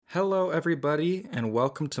Hello, everybody, and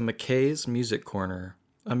welcome to McKay's Music Corner,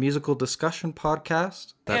 a musical discussion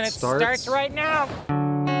podcast that and it starts right now.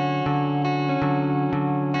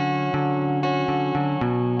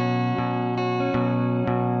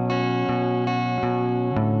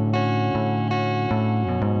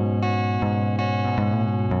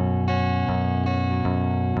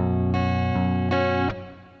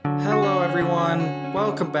 Hello, everyone.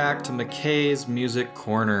 Welcome back to McKay's Music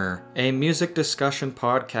Corner, a music discussion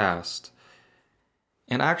podcast.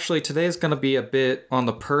 And actually, today is going to be a bit on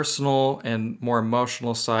the personal and more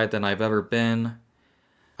emotional side than I've ever been.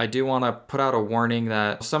 I do want to put out a warning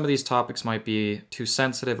that some of these topics might be too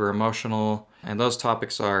sensitive or emotional, and those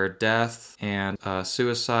topics are death and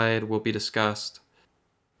suicide will be discussed.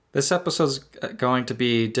 This episode is going to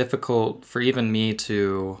be difficult for even me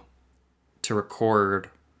to record.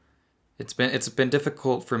 It's been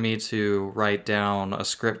difficult for me to write down a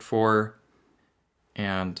script for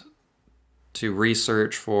and to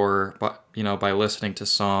research for, by listening to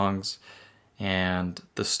songs and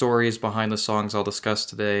the stories behind the songs I'll discuss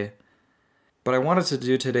today. But I wanted to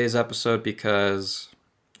do today's episode because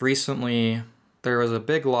recently there was a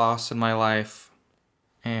big loss in my life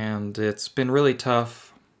and it's been really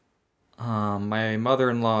tough. My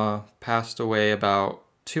mother-in-law passed away about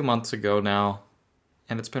 2 months ago now,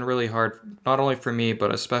 and it's been really hard, not only for me,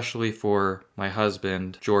 but especially for my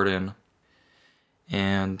husband, Jordan.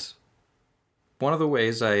 And one of the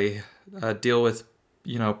ways I deal with,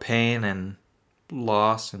 pain and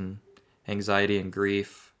loss and anxiety and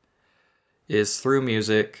grief is through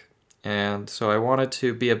music. And so I wanted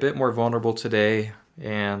to be a bit more vulnerable today,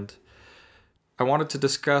 and I wanted to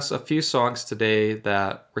discuss a few songs today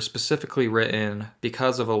that were specifically written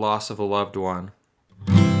because of a loss of a loved one.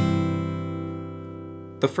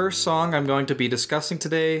 The first song I'm going to be discussing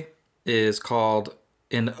today is called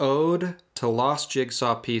An Ode to Lost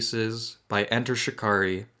Jigsaw Pieces by Enter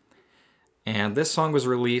Shikari. And this song was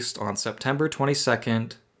released on September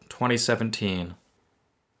 22nd, 2017.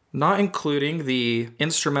 Not including the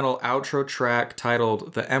instrumental outro track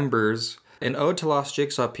titled The Embers, An Ode to Lost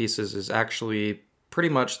Jigsaw Pieces is actually pretty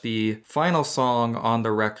much the final song on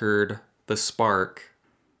the record, The Spark.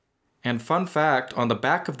 And fun fact, on the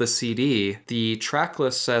back of the CD, the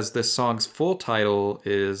tracklist says this song's full title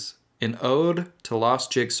is An Ode to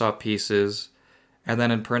Lost Jigsaw Pieces, and then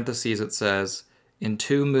in parentheses it says, In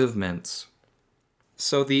Two Movements.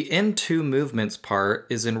 So the In Two Movements part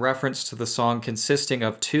is in reference to the song consisting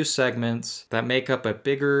of two segments that make up a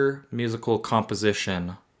bigger musical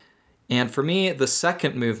composition. And for me, the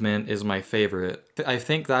second movement is my favorite. I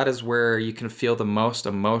think that is where you can feel the most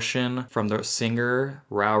emotion from the singer,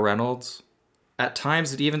 Rau Reynolds. At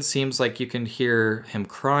times, it even seems like you can hear him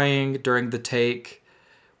crying during the take,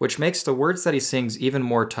 which makes the words that he sings even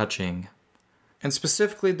more touching. And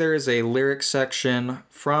specifically, there is a lyric section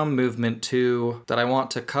from Movement 2 that I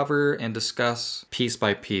want to cover and discuss piece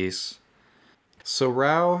by piece. So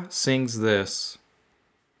Rau sings this,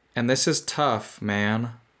 and this is tough,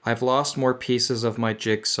 man. I've lost more pieces of my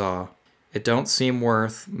jigsaw. It don't seem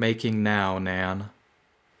worth making now, Nan.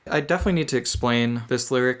 I definitely need to explain this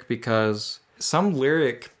lyric because some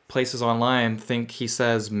lyric places online think he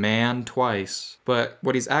says man twice, but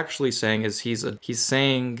what he's actually saying is he's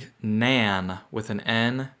saying Nan with an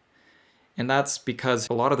N, and that's because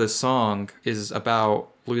a lot of this song is about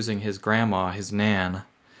losing his grandma, his Nan.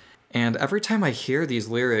 And every time I hear these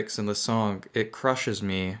lyrics in the song, it crushes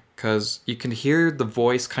me, because you can hear the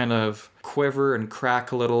voice kind of quiver and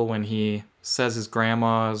crack a little when he says his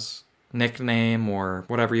grandma's nickname or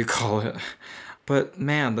whatever you call it. But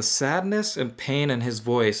man, the sadness and pain in his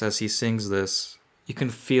voice as he sings this, you can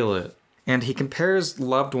feel it. And he compares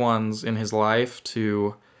loved ones in his life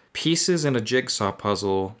to pieces in a jigsaw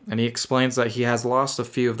puzzle, and he explains that he has lost a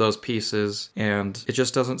few of those pieces, and it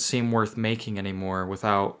just doesn't seem worth making anymore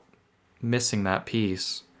without missing that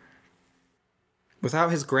piece.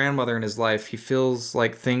 Without his grandmother in his life, he feels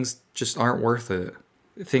like things just aren't worth it.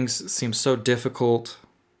 Things seem so difficult.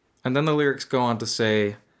 And then the lyrics go on to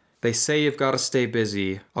say, they say you've got to stay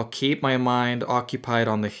busy. I'll keep my mind occupied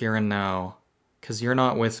on the here and now, 'cause you're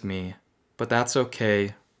not with me. But that's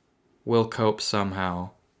okay. We'll cope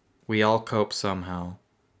somehow. We all cope somehow.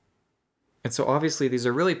 And so obviously these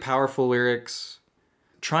are really powerful lyrics,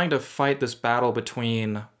 trying to fight this battle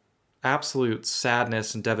between absolute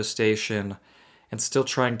sadness and devastation and still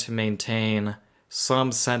trying to maintain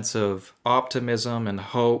some sense of optimism and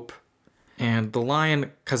hope. And the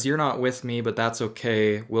line, 'cause you're not with me, but that's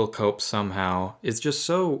okay, we'll cope somehow, is just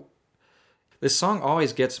so... This song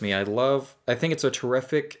always gets me. I think it's a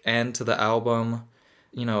terrific end to the album.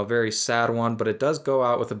 A very sad one, but it does go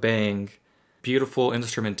out with a bang. beautiful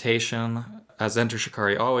instrumentation, as Enter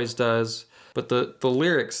Shikari always does. But the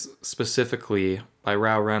lyrics specifically by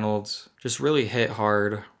Rou Reynolds just really hit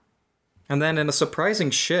hard. And then in a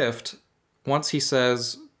surprising shift, once he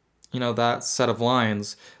says, that set of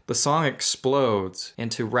lines, the song explodes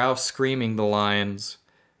into Rou screaming the lines,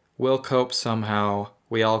 "We'll cope somehow,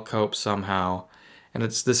 we all cope somehow." And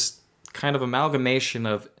it's this kind of amalgamation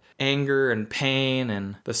of anger and pain,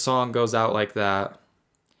 and the song goes out like that.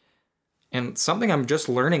 And something I'm just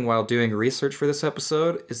learning while doing research for this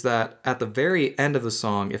episode is that at the very end of the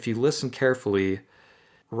song, if you listen carefully,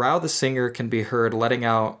 Rou the singer can be heard letting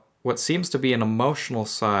out what seems to be an emotional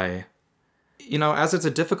sigh. As it's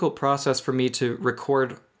a difficult process for me to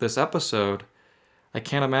record this episode, I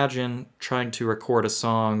can't imagine trying to record a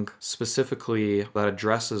song specifically that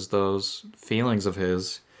addresses those feelings of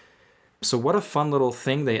his. So what a fun little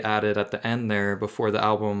thing they added at the end there before the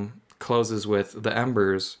album closes with The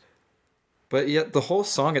Embers. But yet the whole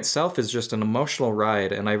song itself is just an emotional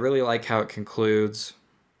ride, and I really like how it concludes.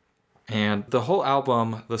 And the whole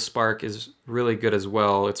album, The Spark, is really good as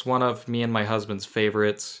well. It's one of me and my husband's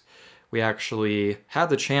favorites. We actually had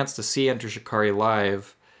the chance to see Enter Shikari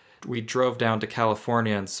live. We drove down to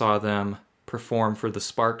California and saw them perform for the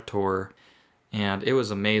Spark tour, and it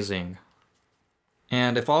was amazing.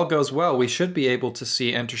 And if all goes well, we should be able to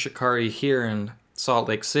see Enter Shikari here in Salt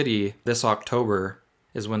Lake City this October,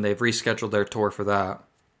 is when they've rescheduled their tour for that.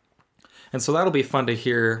 And so that'll be fun to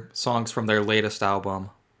hear songs from their latest album.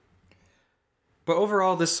 But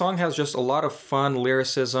overall, this song has just a lot of fun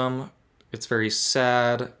lyricism. It's very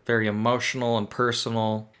sad, very emotional and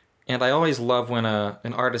personal. And I always love when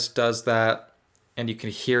an artist does that, and you can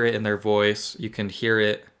hear it in their voice. You can hear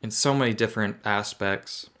it in so many different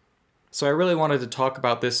aspects. So I really wanted to talk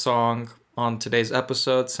about this song on today's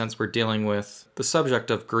episode since we're dealing with the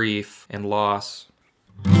subject of grief and loss.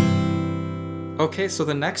 Okay, so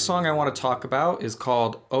the next song I want to talk about is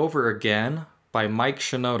called Over Again by Mike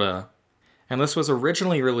Shinoda. And this was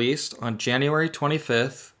originally released on January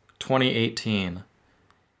 25th, 2018.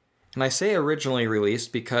 And I say originally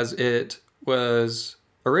released because it was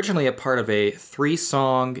originally a part of a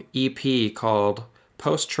 3-song EP called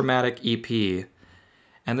Post Traumatic EP.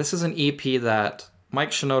 And this is an EP that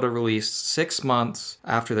Mike Shinoda released 6 months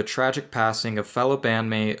after the tragic passing of fellow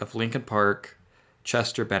bandmate of Linkin Park,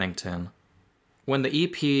 Chester Bennington. When the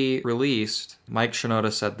EP released, Mike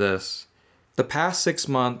Shinoda said this: "The past 6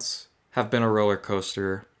 months have been a roller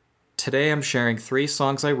coaster. Today I'm sharing 3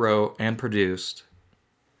 songs I wrote and produced.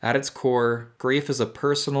 At its core, grief is a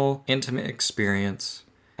personal, intimate experience.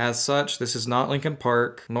 As such, this is not Linkin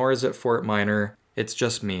Park, nor is it Fort Minor, it's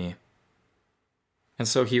just me." And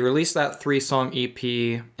so he released that 3-song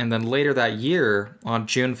EP, and then later that year, on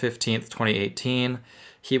June 15th, 2018,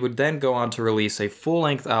 he would then go on to release a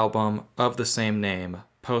full-length album of the same name,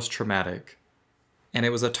 Post Traumatic. And it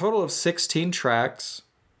was a total of 16 tracks,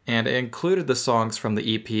 and it included the songs from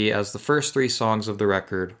the EP as the first 3 songs of the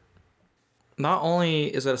record. Not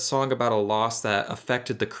only is it a song about a loss that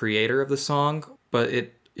affected the creator of the song, but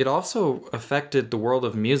it also affected the world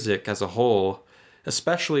of music as a whole,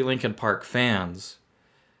 especially Linkin Park fans.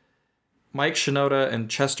 Mike Shinoda and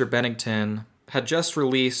Chester Bennington had just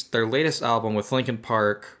released their latest album with Linkin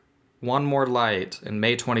Park, One More Light, in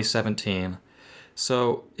May 2017.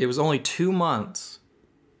 So it was only 2 months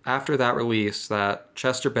after that release that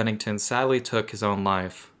Chester Bennington sadly took his own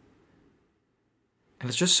life. And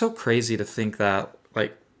it's just so crazy to think that,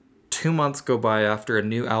 2 months go by after a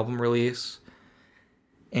new album release,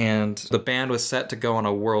 and the band was set to go on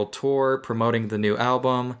a world tour promoting the new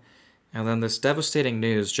album, and then this devastating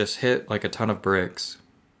news just hit like a ton of bricks.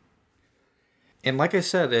 And like I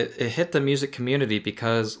said, it hit the music community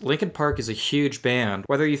because Linkin Park is a huge band.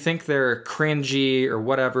 Whether you think they're cringy or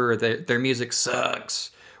whatever, their music sucks,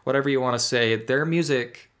 whatever you want to say, their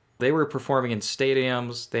music, they were performing in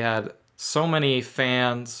stadiums, they had so many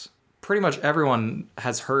fans, pretty much everyone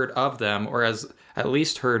has heard of them, or has at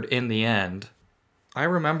least heard In the End. I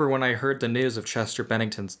remember when I heard the news of Chester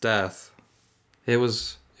Bennington's death, it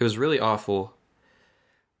was really awful.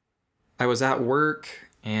 I was at work,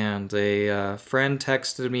 and a friend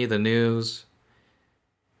texted me the news,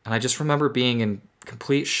 and I just remember being in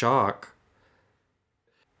complete shock.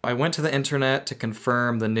 I went to the internet to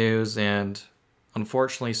confirm the news, and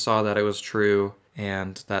unfortunately saw that it was true,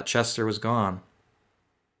 and that Chester was gone.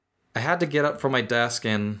 I had to get up from my desk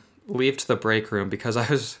and leave to the break room because I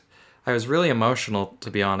was really emotional,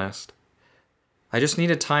 to be honest. I just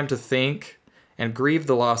needed time to think and grieve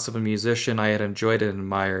the loss of a musician I had enjoyed and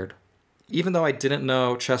admired. Even though I didn't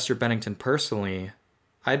know Chester Bennington personally,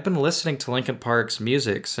 I'd been listening to Linkin Park's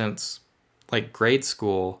music since like grade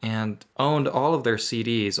school and owned all of their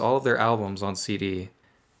CDs, all of their albums on CD.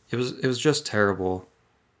 It was just terrible.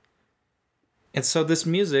 And so this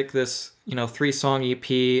music, this, 3-song EP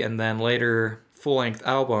and then later full-length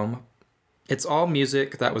album, it's all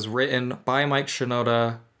music that was written by Mike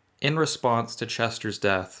Shinoda in response to Chester's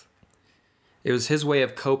death. It was his way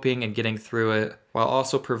of coping and getting through it, while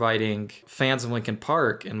also providing fans of Linkin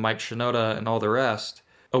Park and Mike Shinoda and all the rest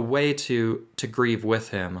a way to grieve with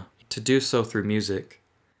him, to do so through music.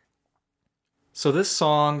 So this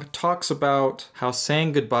song talks about how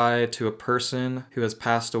saying goodbye to a person who has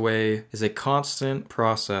passed away is a constant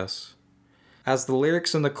process. As the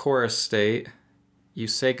lyrics in the chorus state, you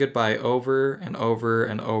say goodbye over and over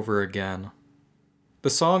and over again. The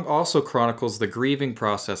song also chronicles the grieving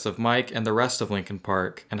process of Mike and the rest of Linkin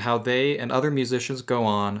Park, and how they and other musicians go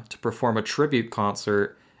on to perform a tribute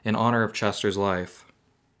concert in honor of Chester's life.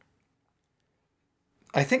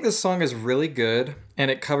 I think this song is really good,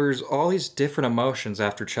 and it covers all these different emotions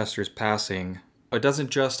after Chester's passing. It doesn't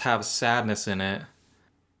just have sadness in it.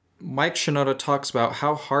 Mike Shinoda talks about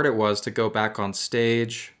how hard it was to go back on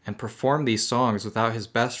stage and perform these songs without his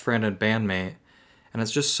best friend and bandmate, and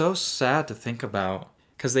it's just so sad to think about.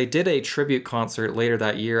 Because they did a tribute concert later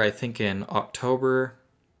that year, I think in October.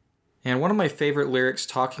 And one of my favorite lyrics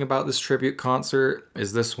talking about this tribute concert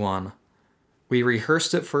is this one. We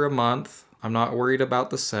rehearsed it for a month. I'm not worried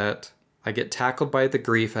about the set. I get tackled by the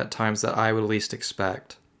grief at times that I would least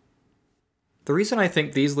expect. The reason I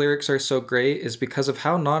think these lyrics are so great is because of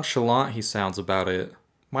how nonchalant he sounds about it.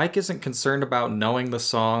 Mike isn't concerned about knowing the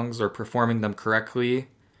songs or performing them correctly,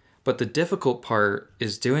 but the difficult part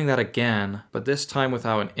is doing that again, but this time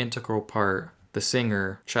without an integral part, the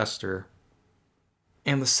singer, Chester.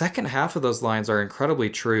 And the second half of those lines are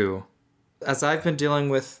incredibly true. As I've been dealing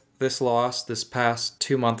with this loss this past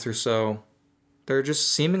 2 months or so, there are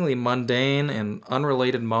just seemingly mundane and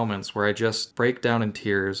unrelated moments where I just break down in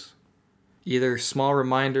tears. Either small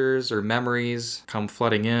reminders or memories come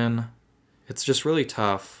flooding in. It's just really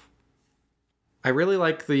tough. I really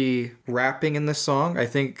like the rapping in this song. I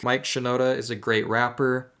think Mike Shinoda is a great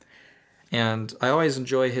rapper, and I always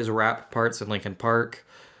enjoy his rap parts in Linkin Park.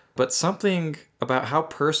 But something about how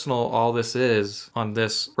personal all this is on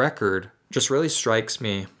this record just really strikes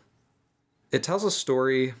me. It tells a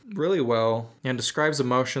story really well and describes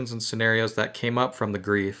emotions and scenarios that came up from the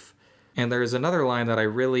grief. And there is another line that I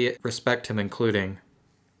really respect him including.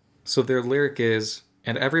 So their lyric is,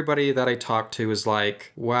 and everybody that I talk to is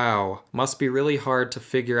like, wow, must be really hard to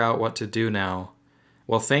figure out what to do now.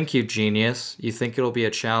 Well, thank you, genius. You think it'll be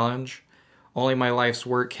a challenge? Only my life's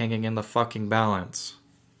work hanging in the fucking balance.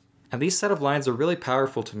 And these set of lines are really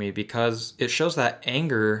powerful to me because it shows that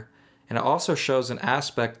anger, and it also shows an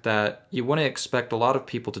aspect that you wouldn't expect a lot of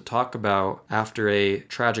people to talk about after a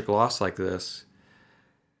tragic loss like this.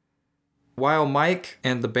 While Mike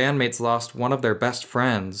and the bandmates lost one of their best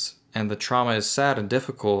friends, and the trauma is sad and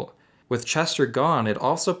difficult, with Chester gone, it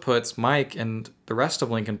also puts Mike and the rest of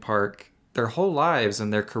Linkin Park, their whole lives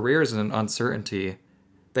and their careers in uncertainty.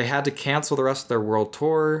 They had to cancel the rest of their world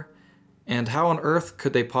tour, and how on earth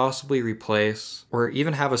could they possibly replace or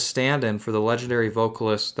even have a stand-in for the legendary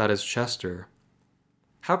vocalist that is Chester?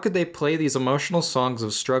 How could they play these emotional songs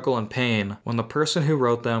of struggle and pain when the person who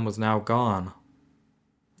wrote them was now gone?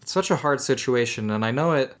 It's such a hard situation, and I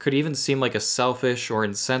know it could even seem like a selfish or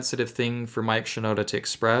insensitive thing for Mike Shinoda to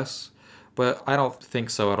express, but I don't think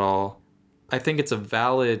so at all. I think it's a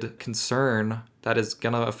valid concern that is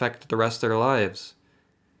going to affect the rest of their lives.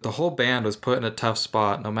 The whole band was put in a tough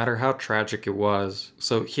spot, no matter how tragic it was.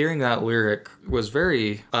 So hearing that lyric was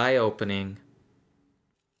very eye-opening.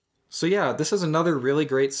 So yeah, this is another really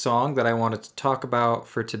great song that I wanted to talk about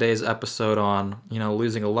for today's episode on,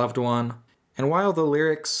 losing a loved one. And while the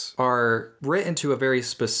lyrics are written to a very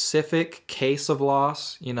specific case of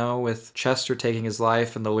loss, with Chester taking his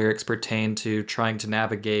life, and the lyrics pertain to trying to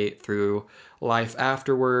navigate through life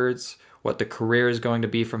afterwards, what the career is going to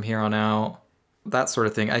be from here on out, that sort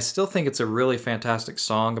of thing. I still think it's a really fantastic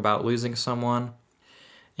song about losing someone.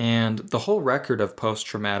 And the whole record of Post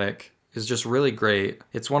Traumatic is just really great.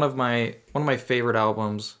 It's one of my favorite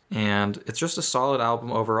albums, and it's just a solid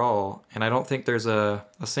album overall, and I don't think there's a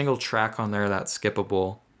single track on there that's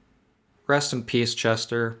skippable. Rest in peace,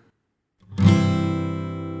 Chester.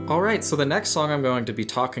 Alright, so the next song I'm going to be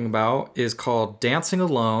talking about is called Dancing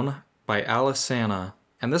Alone by Alesana,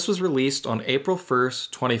 and this was released on April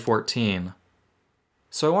 1st, 2014.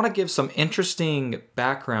 So I want to give some interesting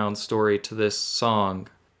background story to this song.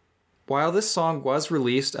 While this song was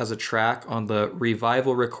released as a track on the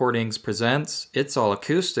Revival Recordings Presents It's All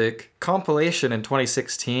Acoustic compilation in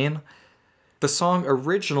 2016, The song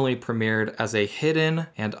originally premiered as a hidden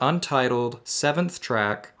and untitled 7th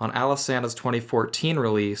track on Alesana's 2014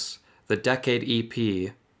 release, the Decade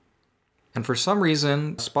EP. And for some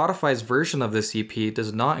reason, Spotify's version of this EP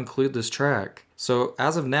does not include this track. So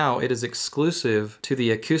as of now, it is exclusive to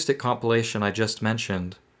the acoustic compilation I just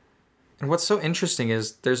mentioned. And what's so interesting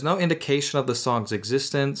is there's no indication of the song's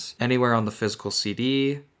existence anywhere on the physical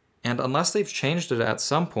CD, and unless they've changed it at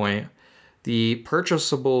some point, the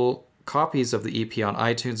purchasable copies of the EP on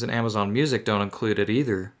iTunes and Amazon Music don't include it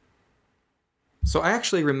either. So I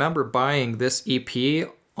actually remember buying this EP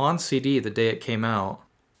on CD the day it came out.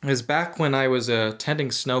 It was back when I was attending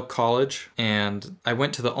Snow College, and I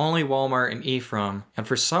went to the only Walmart in Ephraim, and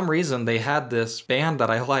for some reason they had this band that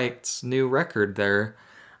I liked's new record there.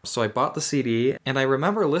 So I bought the CD, and I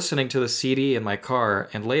remember listening to the CD in my car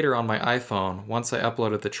and later on my iPhone once I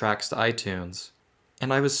uploaded the tracks to iTunes.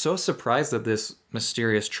 And I was so surprised at this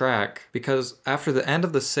mysterious track, because after the end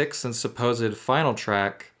of the 6th and supposed final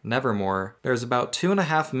track, Nevermore, there's about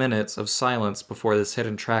 2.5 minutes of silence before this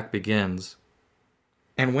hidden track begins.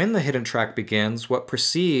 And when the hidden track begins, what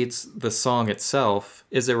precedes the song itself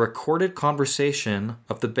is a recorded conversation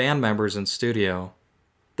of the band members in studio.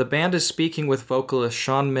 The band is speaking with vocalist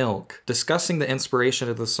Sean Milk, discussing the inspiration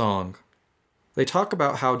of the song. They talk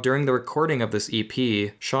about how during the recording of this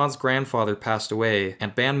EP, Sean's grandfather passed away,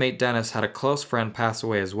 and bandmate Dennis had a close friend pass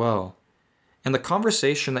away as well. And the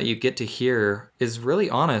conversation that you get to hear is really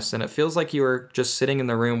honest, and it feels like you are just sitting in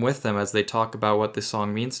the room with them as they talk about what the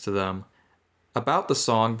song means to them. About the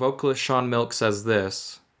song, vocalist Sean Milk says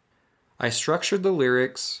this: I structured the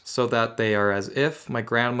lyrics so that they are as if my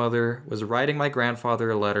grandmother was writing my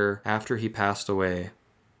grandfather a letter after he passed away.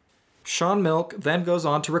 Sean Milk then goes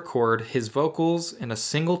on to record his vocals in a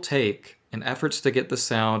single take in efforts to get the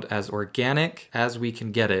sound as organic as we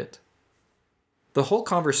can get it. The whole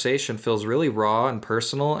conversation feels really raw and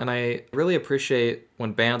personal, and I really appreciate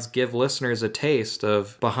when bands give listeners a taste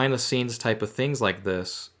of behind-the-scenes type of things like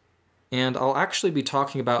this. And I'll actually be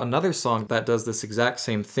talking about another song that does this exact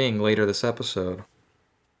same thing later this episode.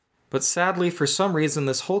 But sadly, for some reason,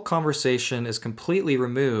 this whole conversation is completely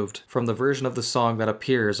removed from the version of the song that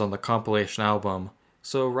appears on the compilation album.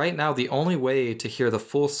 So right now, the only way to hear the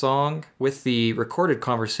full song with the recorded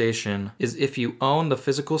conversation is if you own the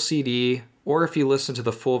physical CD or if you listen to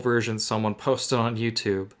the full version someone posted on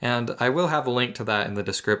YouTube. And I will have a link to that in the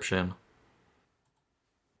description.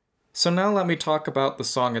 So now let me talk about the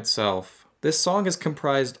song itself. This song is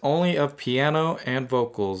comprised only of piano and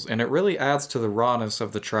vocals, and it really adds to the rawness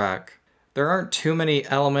of the track. There aren't too many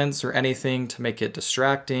elements or anything to make it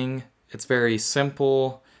distracting. It's very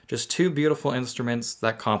simple, just two beautiful instruments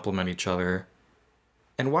that complement each other.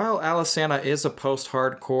 And while Alesana is a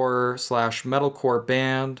post-hardcore / metalcore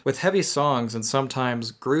band with heavy songs and sometimes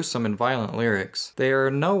gruesome and violent lyrics, they are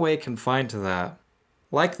in no way confined to that.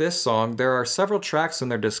 Like this song, there are several tracks in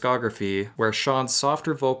their discography where Sean's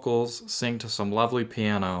softer vocals sing to some lovely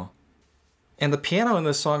piano. And the piano in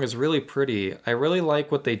this song is really pretty. I really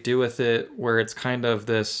like what they do with it, where it's kind of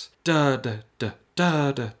this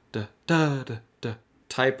da-da-da-da-da-da-da-da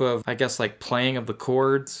type of, I guess, like playing of the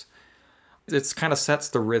chords. It kind of sets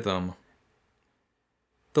the rhythm.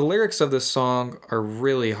 The lyrics of this song are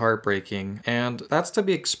really heartbreaking, and that's to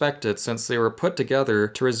be expected since they were put together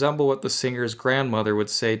to resemble what the singer's grandmother would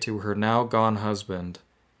say to her now gone husband.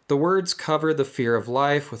 The words cover the fear of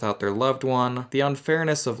life without their loved one, the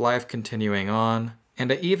unfairness of life continuing on,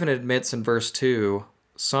 and it even admits in verse 2,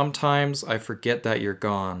 "Sometimes I forget that you're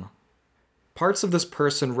gone." Parts of this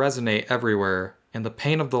person resonate everywhere, and the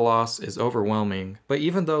pain of the loss is overwhelming. But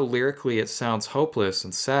even though lyrically it sounds hopeless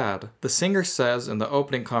and sad, the singer says in the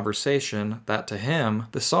opening conversation that to him,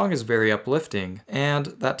 the song is very uplifting, and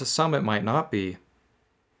that to some it might not be.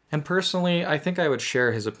 And personally, I think I would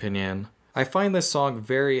share his opinion. I find this song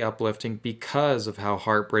very uplifting because of how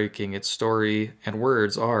heartbreaking its story and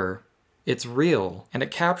words are. It's real, and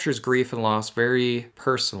it captures grief and loss very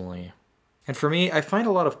personally. And for me, I find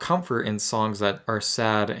a lot of comfort in songs that are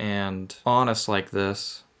sad and honest like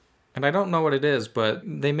this. And I don't know what it is, but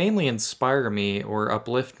they mainly inspire me or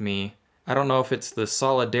uplift me. I don't know if it's the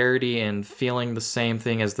solidarity and feeling the same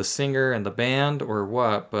thing as the singer and the band or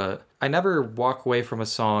what, but I never walk away from a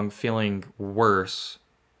song feeling worse.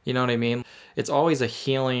 You know what I mean? It's always a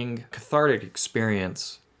healing, cathartic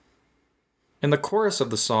experience. In the chorus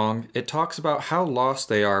of the song, it talks about how lost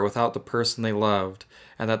they are without the person they loved,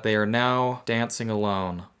 and that they are now dancing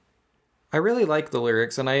alone. I really like the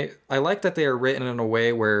lyrics, and I like that they are written in a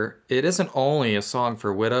way where it isn't only a song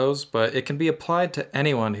for widows, but it can be applied to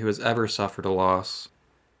anyone who has ever suffered a loss.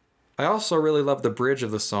 I also really love the bridge of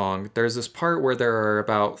the song. There's this part where there are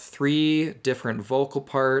about 3 different vocal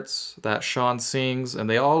parts that Sean sings, and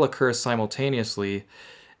they all occur simultaneously.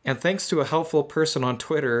 And thanks to a helpful person on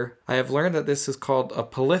Twitter, I have learned that this is called a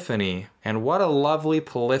polyphony. And what a lovely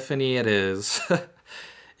polyphony it is.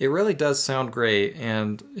 It really does sound great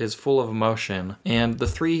and is full of emotion. And the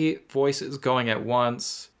 3 voices going at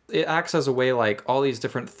once, it acts as a way like all these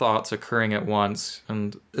different thoughts occurring at once,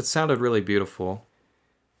 and it sounded really beautiful.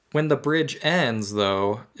 When the bridge ends,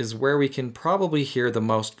 though, is where we can probably hear the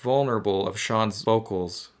most vulnerable of Sean's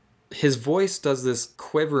vocals. His voice does this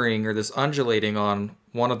quivering or this undulating on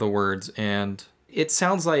one of the words, and it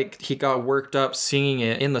sounds like he got worked up singing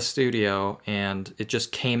it in the studio and it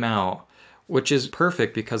just came out, which is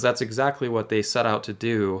perfect because that's exactly what they set out to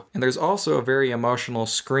do. And there's also a very emotional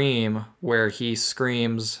scream where he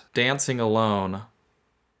screams, "Dancing Alone."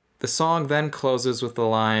 The song then closes with the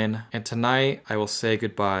line, "And tonight I will say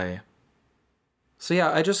goodbye." So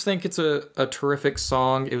yeah, I just think it's a terrific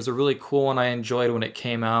song. It was a really cool one I enjoyed when it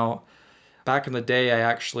came out. Back in the day, I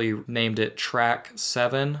actually named it Track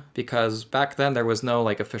 7 because back then there was no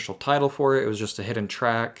official title for it. It was just a hidden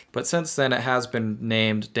track. But since then, it has been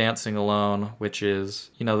named Dancing Alone, which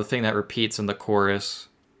is, the thing that repeats in the chorus.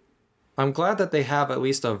 I'm glad that they have at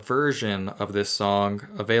least a version of this song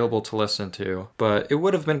available to listen to, but it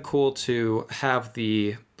would have been cool to have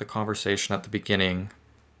the conversation at the beginning.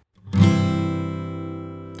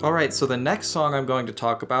 Alright, so the next song I'm going to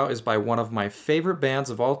talk about is by one of my favorite bands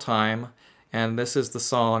of all time, and this is the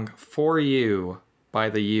song For You by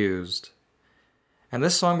The Used. And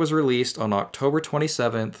this song was released on October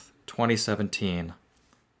 27th, 2017.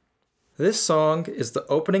 This song is the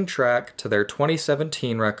opening track to their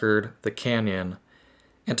 2017 record, The Canyon.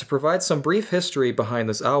 And to provide some brief history behind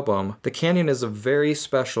this album, The Canyon is a very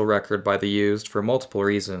special record by The Used for multiple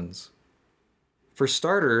reasons. For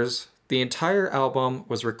starters, the entire album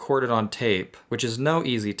was recorded on tape, which is no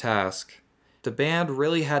easy task. The band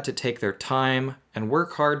really had to take their time and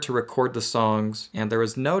work hard to record the songs, and there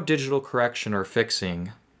was no digital correction or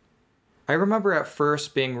fixing. I remember at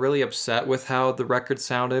first being really upset with how the record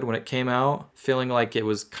sounded when it came out, feeling like it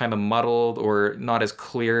was kind of muddled or not as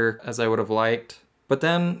clear as I would have liked. But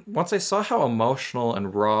then, once I saw how emotional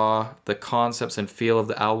and raw the concepts and feel of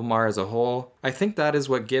the album are as a whole, I think that is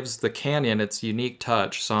what gives The Canyon its unique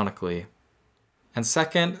touch sonically. And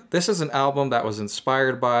second, this is an album that was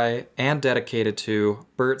inspired by and dedicated to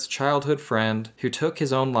Bert's childhood friend who took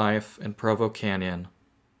his own life in Provo Canyon.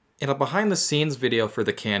 In a behind-the-scenes video for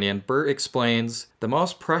The Canyon, Bert explains, "The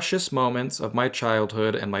most precious moments of my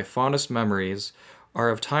childhood and my fondest memories are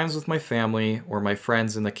of times with my family or my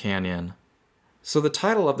friends in the canyon." So the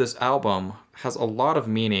title of this album has a lot of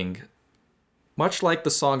meaning. Much like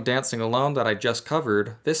the song Dancing Alone that I just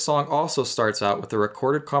covered, this song also starts out with a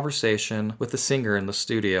recorded conversation with the singer in the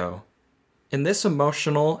studio. In this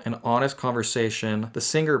emotional and honest conversation, the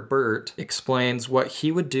singer Bert explains what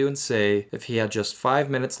he would do and say if he had just 5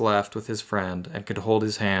 minutes left with his friend and could hold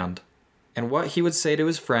his hand. And what he would say to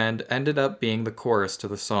his friend ended up being the chorus to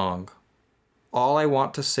the song. "All I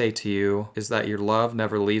want to say to you is that your love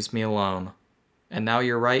never leaves me alone. And now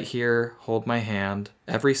you're right here, hold my hand.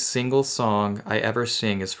 Every single song I ever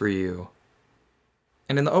sing is for you."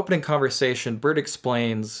 And in the opening conversation, Bert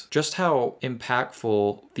explains just how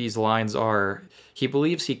impactful these lines are. He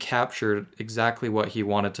believes he captured exactly what he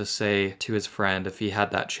wanted to say to his friend if he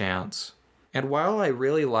had that chance. And while I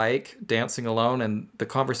really like Dancing Alone and the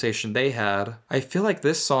conversation they had, I feel like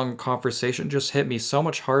this song conversation just hit me so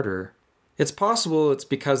much harder. It's possible it's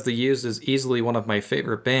because The Used is easily one of my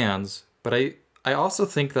favorite bands, but I also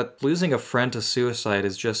think that losing a friend to suicide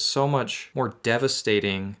is just so much more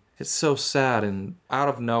devastating. It's so sad and out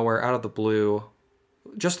of nowhere, out of the blue.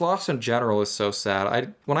 Just loss in general is so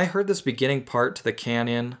sad. When I heard this beginning part to The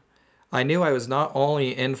Canyon, I knew I was not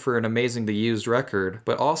only in for an amazing The Used record,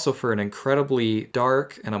 but also for an incredibly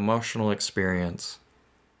dark and emotional experience.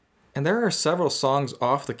 And there are several songs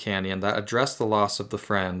off The Canyon that address the loss of the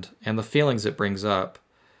friend and the feelings it brings up.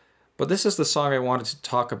 But this is the song I wanted to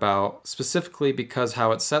talk about, specifically because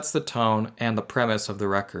how it sets the tone and the premise of the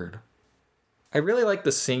record. I really like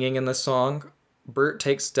the singing in this song. Bert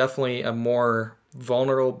takes definitely a more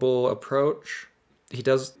vulnerable approach. He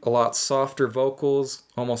does a lot softer vocals,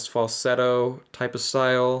 almost falsetto type of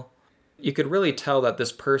style. You could really tell that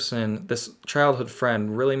this person, this childhood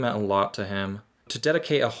friend, really meant a lot to him. To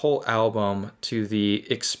dedicate a whole album to the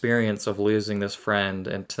experience of losing this friend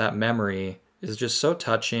and to that memory is just so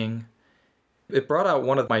touching. It brought out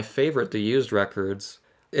one of my favorite The Used records.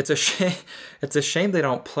 It's a shame they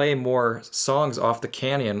don't play more songs off The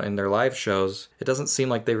Canyon in their live shows. It doesn't seem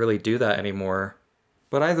like they really do that anymore.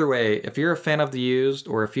 But either way, if you're a fan of The Used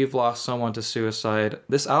or if you've lost someone to suicide,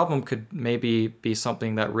 this album could maybe be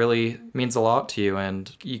something that really means a lot to you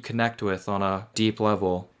and you connect with on a deep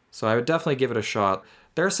level. So I would definitely give it a shot.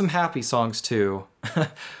 There are some happy songs too,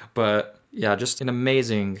 but yeah, just an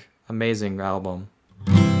amazing, amazing album.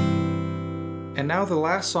 And now the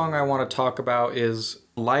last song I want to talk about is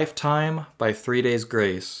Lifetime by 3 Days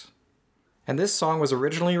Grace. And this song was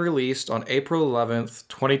originally released on April 11th,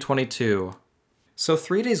 2022. So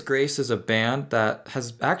 3 Days Grace is a band that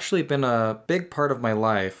has actually been a big part of my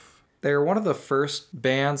life. They were one of the first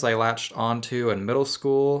bands I latched onto in middle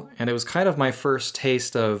school, and it was kind of my first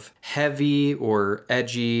taste of heavy or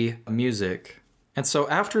edgy music. And so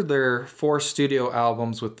after their 4 studio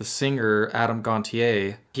albums with the singer Adam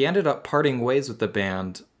Gontier, he ended up parting ways with the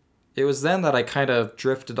band. It was then that I kind of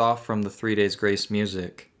drifted off from the 3 Days Grace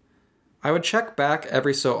music. I would check back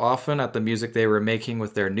every so often at the music they were making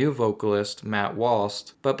with their new vocalist, Matt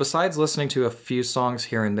Walst, but besides listening to a few songs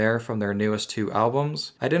here and there from their newest 2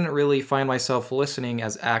 albums, I didn't really find myself listening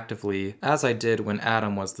as actively as I did when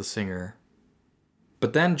Adam was the singer.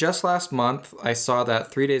 But then just last month, I saw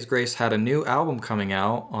that 3 Days Grace had a new album coming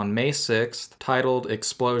out on May 6th titled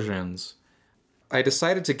Explosions. I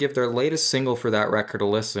decided to give their latest single for that record a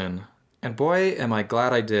listen, and boy am I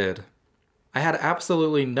glad I did. I had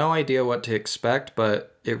absolutely no idea what to expect,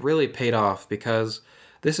 but it really paid off because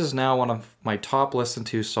this is now one of my top listened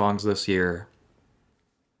to songs this year.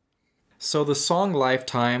 So the song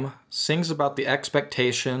Lifetime sings about the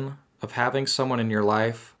expectation of having someone in your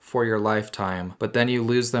life for your lifetime, but then you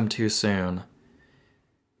lose them too soon.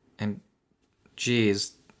 And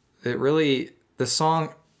geez, the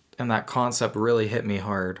song and that concept really hit me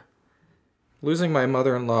hard. Losing my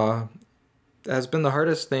mother-in-law has been the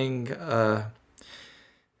hardest thing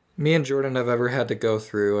me and Jordan have ever had to go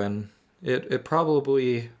through, and it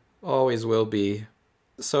probably always will be.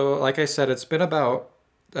 So, like I said, it's been about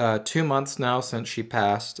 2 months now since she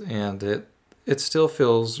passed, and it still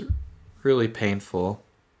feels really painful.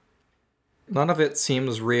 None of it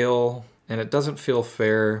seems real, and it doesn't feel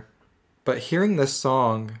fair, but hearing this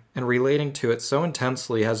song and relating to it so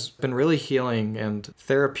intensely has been really healing and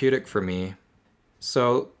therapeutic for me.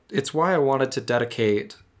 So, it's why I wanted to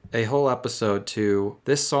dedicate a whole episode to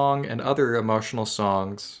this song and other emotional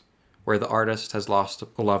songs where the artist has lost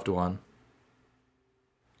a loved one.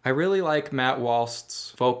 I really like Matt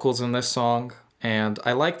Walst's vocals in this song, and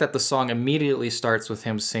I like that the song immediately starts with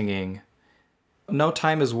him singing. No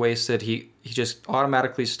time is wasted. He just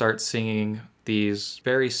automatically starts singing these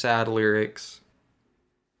very sad lyrics.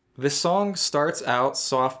 This song starts out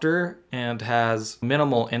softer and has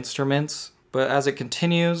minimal instruments, but as it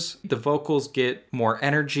continues, the vocals get more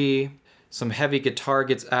energy, some heavy guitar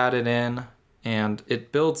gets added in, and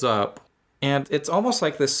it builds up. And it's almost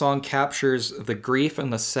like this song captures the grief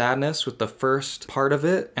and the sadness with the first part of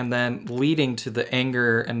it, and then leading to the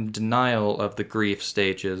anger and denial of the grief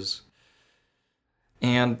stages.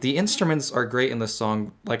 And the instruments are great in this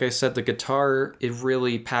song. Like I said, the guitar, it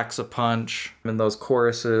really packs a punch in those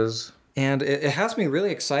choruses. And it has me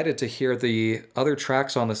really excited to hear the other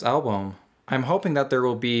tracks on this album. I'm hoping that there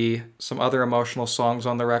will be some other emotional songs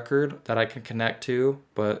on the record that I can connect to,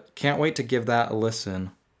 but can't wait to give that a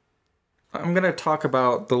listen. I'm going to talk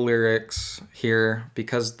about the lyrics here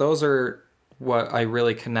because those are what I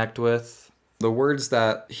really connect with. The words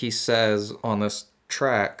that he says on this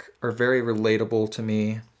track are very relatable to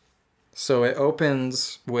me. So it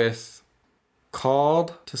opens with,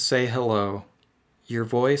 "Called to say hello. Your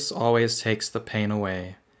voice always takes the pain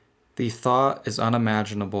away. The thought is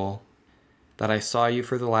unimaginable. That I saw you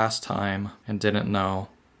for the last time and didn't know.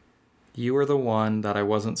 You were the one that I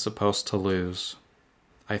wasn't supposed to lose.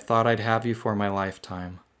 I thought I'd have you for my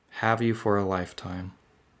lifetime. Have you for a lifetime."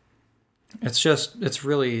 It's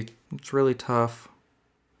really tough.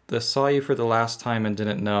 The "saw you for the last time and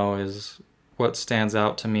didn't know" is what stands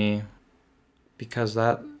out to me because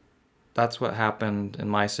that's what happened in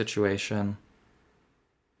my situation.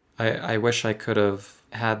 I wish I could have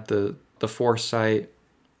had the foresight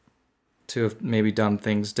to have maybe done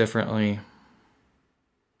things differently.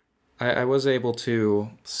 I was able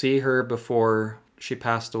to see her before she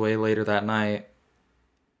passed away later that night,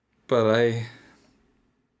 but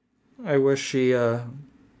I wish I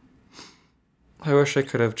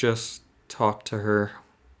could have just talked to her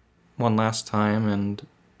one last time, and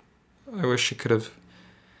I wish she could have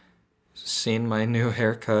seen my new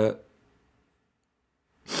haircut.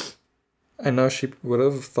 I know she would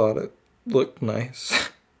have thought it looked nice.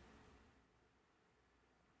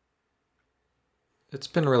 It's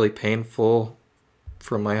been really painful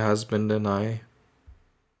for my husband and I.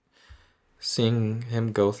 Seeing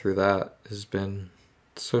him go through that has been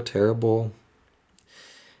so terrible.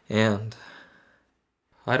 And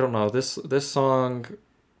I don't know, this song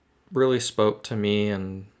really spoke to me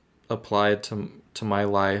and applied to my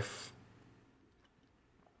life.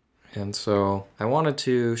 And so I wanted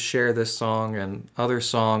to share this song and other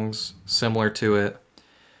songs similar to it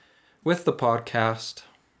with the podcast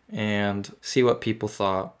and see what people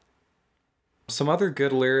thought. Some other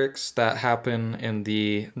good lyrics that happen in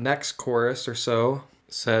the next chorus or so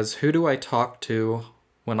says, "Who do I talk to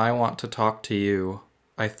when I want to talk to you?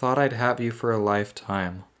 I thought I'd have you for a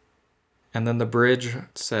lifetime." And then the bridge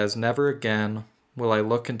says, "Never again will I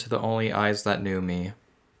look into the only eyes that knew me."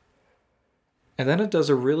 And then it does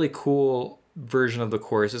a really cool version of the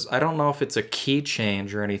choruses. I don't know if it's a key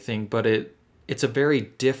change or anything, but it's a very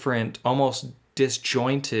different, almost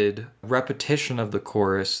disjointed repetition of the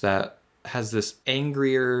chorus that has this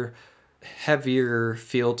angrier, heavier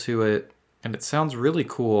feel to it, and it sounds really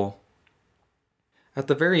cool. At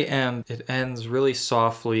the very end, it ends really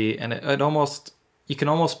softly, and it almost, you can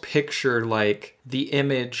almost picture like the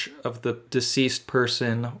image of the deceased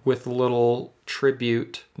person with a little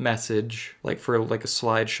tribute message, like for like a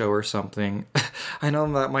slideshow or something. I know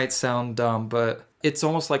that might sound dumb, but it's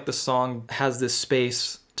almost like the song has this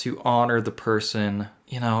space to honor the person,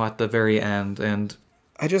 at the very end. And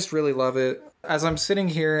I just really love it. As I'm sitting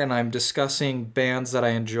here and I'm discussing bands that I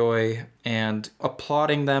enjoy and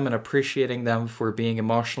applauding them and appreciating them for being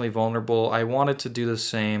emotionally vulnerable, I wanted to do the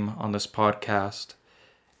same on this podcast.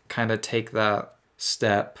 Kind of take that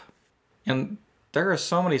step. And there are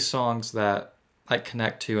so many songs that I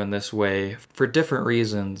connect to in this way for different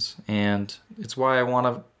reasons. And it's why I want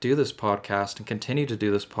to do this podcast and continue to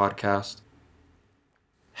do this podcast.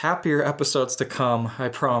 Happier episodes to come, I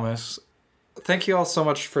promise. Thank you all so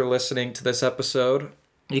much for listening to this episode.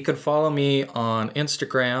 You can follow me on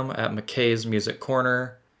Instagram at McKay's Music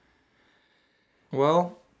Corner.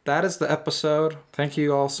 Well, that is the episode. Thank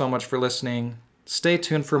you all so much for listening. Stay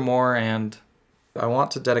tuned for more, and I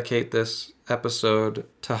want to dedicate this episode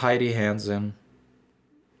to Heidi Hansen.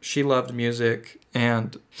 She loved music,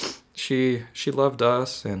 and she loved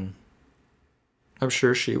us, and I'm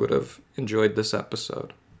sure she would have enjoyed this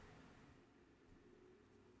episode.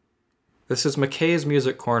 This is McKay's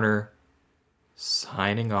Music Corner,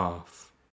 signing off.